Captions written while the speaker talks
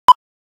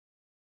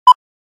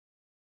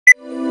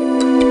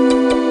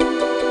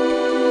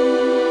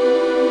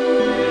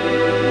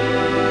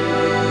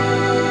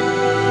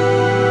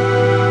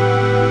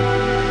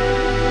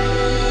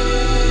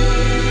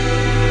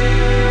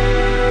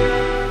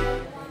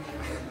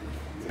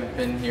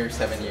been here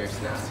 7 years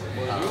now.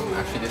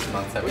 Actually, this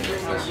month 7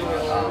 years now.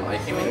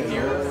 I came in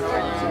here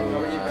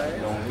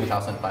noong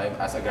 2005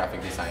 as a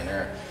graphic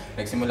designer.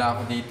 Nagsimula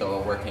ako dito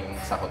working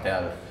sa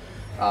hotel.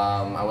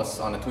 I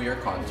was on a 2-year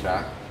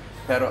contract.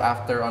 Pero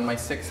after on my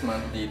 6th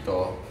month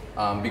dito,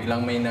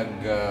 biglang may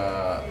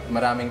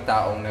maraming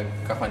taong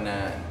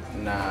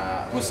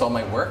who saw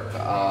my work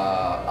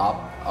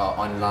up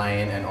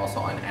online and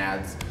also on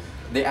ads.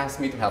 They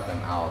asked me to help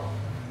them out.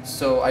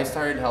 So I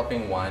started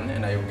helping one,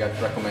 and I got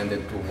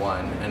recommended to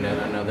one, and then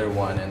another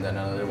one, and then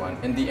another one.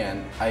 In the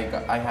end,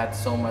 I had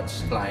so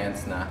much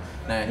clients na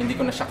hindi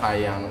ko na siya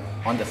kayang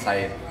on the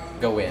side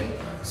gawin.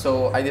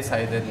 So I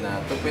decided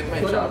to quit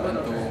my job and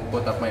to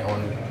put up my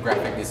own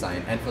graphic design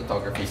and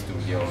photography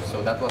studio.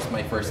 So that was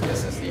my first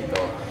business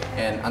dito.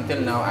 And until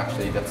now,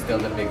 actually, that's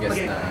still the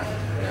biggest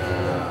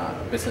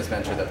business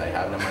venture that I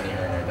have, na money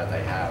earner that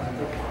I have.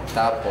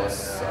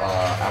 Tapos,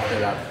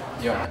 after that,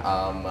 yun,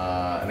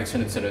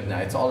 nagsunod-sunod na.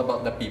 It's all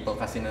about the people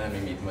kasi na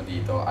nami-meet mo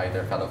dito,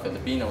 either fellow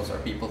Filipinos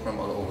or people from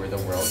all over the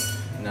world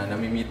na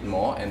nami-meet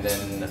mo, and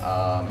then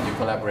you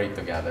collaborate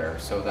together.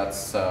 So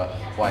that's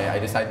why I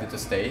decided to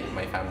stay.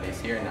 My family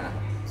is here na,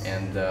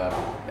 and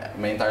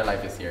my entire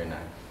life is here na.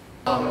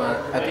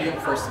 Ito yung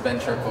first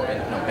venture ko in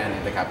Phnom Penh,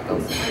 in the capital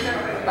city.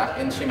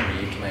 Back in Siem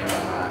Reap, may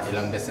mga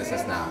ilang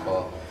businesses na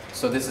ako.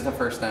 So this is the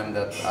first time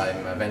that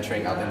I'm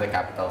venturing out in the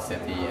capital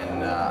city,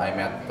 and I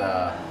met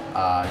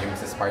yung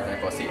business partner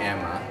ko, si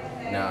Emma,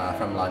 na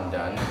from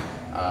London,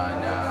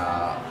 na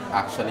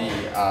actually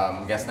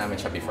guest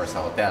namin siya before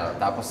sa hotel.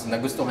 Tapos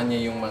nagustuhan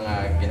niya yung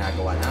mga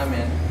ginagawa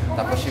namin.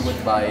 Tapos she would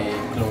buy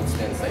clothes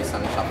din sa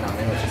isang shop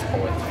namin, which is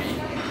Poetry.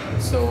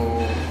 So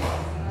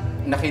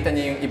nakita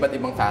niya yung iba't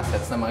ibang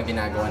facets ng mga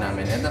ginagawa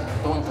namin, and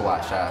tuwang-tuwa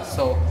siya.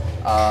 So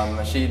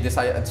she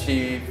decided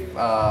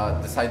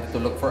to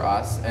look for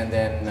us, and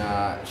then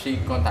she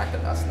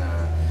contacted us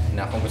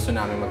na kung gusto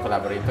namin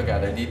mag-collaborate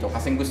together dito,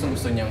 kasi gusto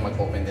niyang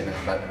mag-open din ng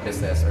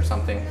business or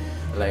something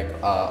like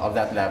of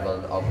that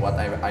level of what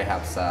I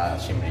have sa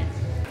Siem Reap.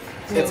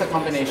 It's a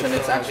combination.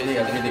 It's actually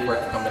a really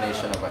perfect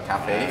combination of a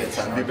cafe. It's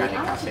an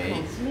organic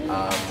cafe.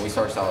 We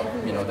source out,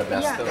 the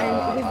best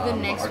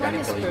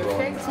organically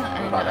grown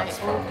products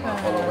from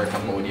all over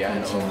Cambodia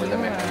and all over the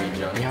Penh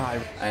region.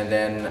 And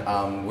then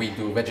we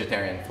do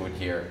vegetarian food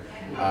here.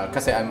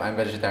 Kasi I'm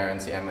vegetarian,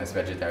 si Emma is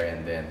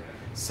vegetarian din.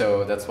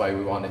 So that's why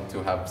we wanted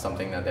to have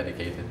something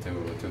dedicated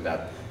to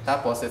that.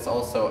 Tapos it's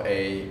also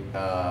a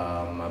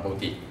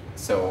boutique.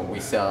 So we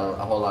sell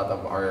a whole lot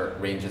of our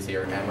ranges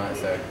here. Emma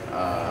is a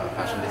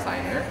fashion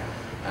designer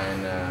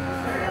and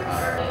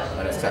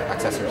an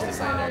accessories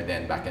designer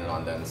then back in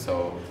London.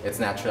 So it's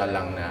natural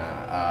lang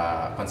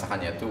na sa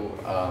kanya to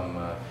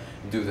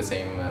do the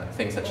same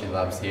things that she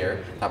loves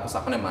here. Tapos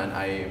ako naman,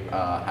 I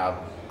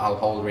have a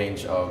whole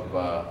range of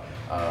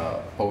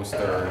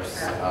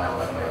posters,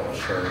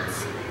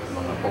 shirts,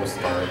 mga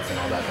postcards and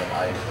all that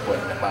I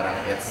put na parang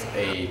it's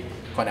a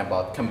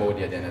about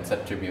Cambodia then, it's a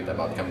tribute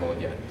about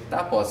Cambodia.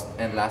 Tapos,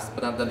 and last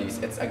but not the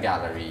least, it's a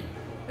gallery.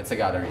 It's a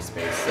gallery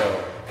space. So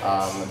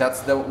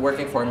that's the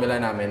working formula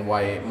namin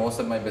why most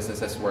of my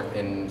businesses work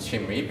in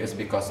Siem Reap is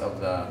because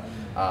of the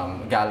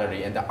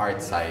gallery and the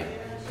art side.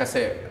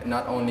 Kasi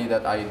not only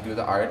that I do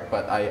the art,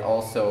 but I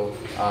also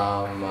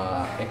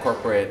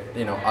incorporate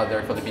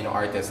other Filipino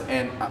artists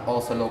and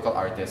also local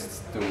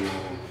artists to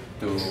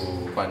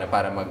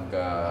para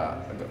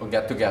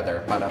get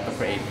together para to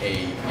create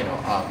a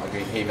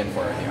great haven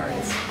for the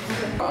arts.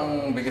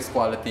 Ang biggest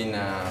quality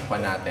na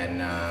natin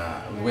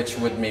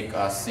which would make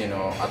us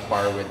at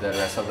par with the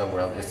rest of the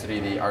world is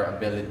really our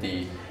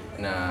ability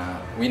na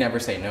we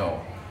never say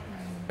no.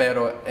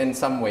 Pero in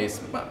some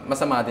ways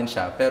masama din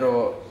siya,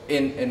 pero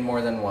in more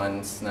than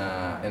once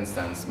na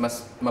instance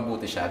mas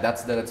mabuti siya.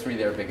 That's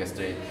really our biggest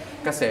trait.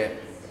 Kasi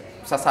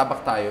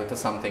sasabak tayo to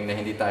something na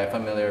hindi tayo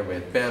familiar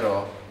with,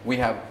 pero we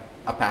have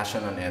a passion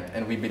on it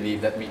and we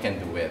believe that we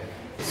can do it.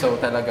 So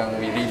talagang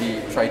we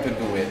really try to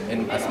do it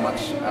in as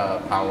much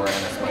power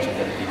and as much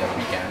ability that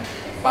we can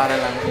para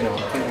lang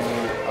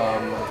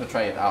to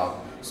try it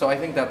out. So I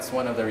think that's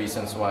one of the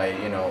reasons why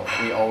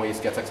we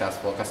always get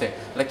successful, kasi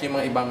like yung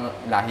mga ibang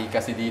lahi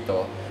kasi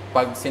dito,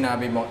 pag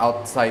sinabi mong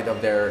outside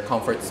of their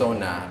comfort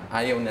zone na,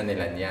 ayaw na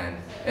nila yan.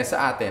 Eh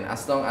sa atin,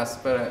 as long as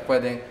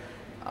pwedeng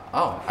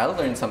I'll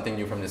learn something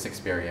new from this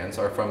experience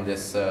or from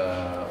this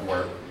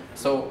work.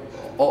 So,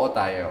 oo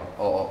tayo.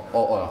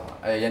 Oo.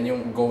 Yan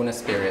yung go na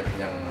spirit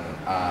ng,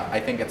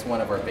 I think it's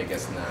one of our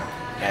biggest na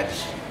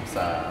edge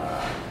sa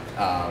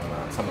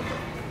mundo.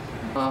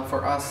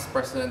 For us,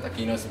 President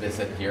Aquino's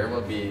visit here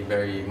will be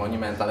very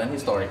monumental and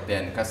historic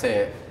din.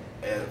 Kasi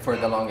for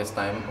the longest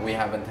time, we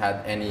haven't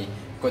had any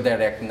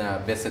direct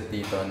na visit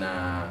dito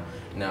na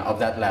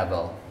of that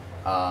level.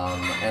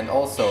 And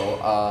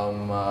also,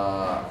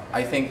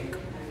 I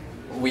think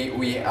we're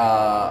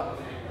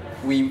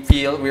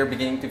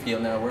beginning to feel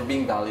na we're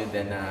being valued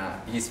and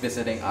he's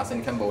visiting us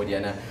in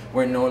Cambodia na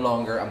we're no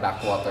longer a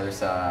backwater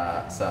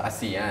sa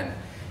ASEAN.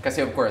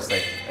 Kasi of course,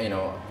 like,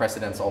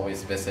 presidents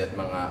always visit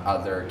mga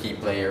other key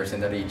players in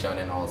the region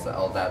and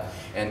all that.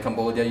 And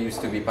Cambodia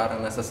used to be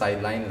parang nasa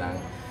sideline lang.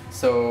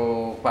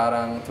 So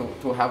parang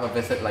to have a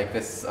visit like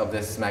this of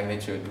this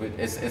magnitude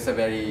is a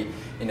very,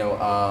 you know,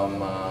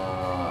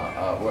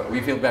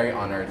 we feel very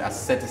honored as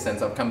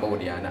citizens of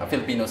Cambodia, na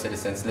Filipino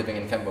citizens living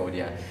in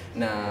Cambodia,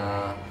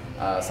 na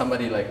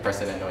somebody like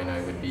President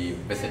Noynoy would be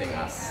visiting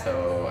us.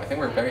 So I think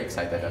we're very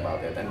excited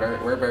about it, and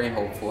we're very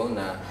hopeful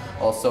na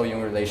also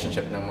yung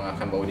relationship ng mga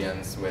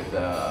Cambodians with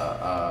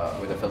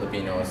the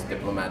Filipinos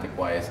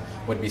diplomatic-wise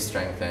would be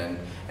strengthened.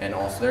 And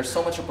also there's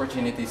so much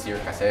opportunities here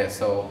kasi.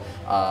 So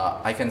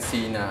I can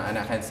see na, and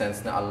I can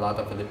sense na a lot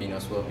of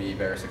Filipinos will be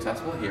very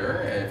successful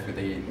here if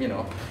they, you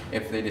know,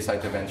 if they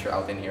decide to venture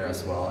out in here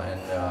as well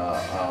and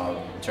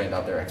train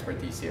out their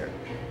expertise here.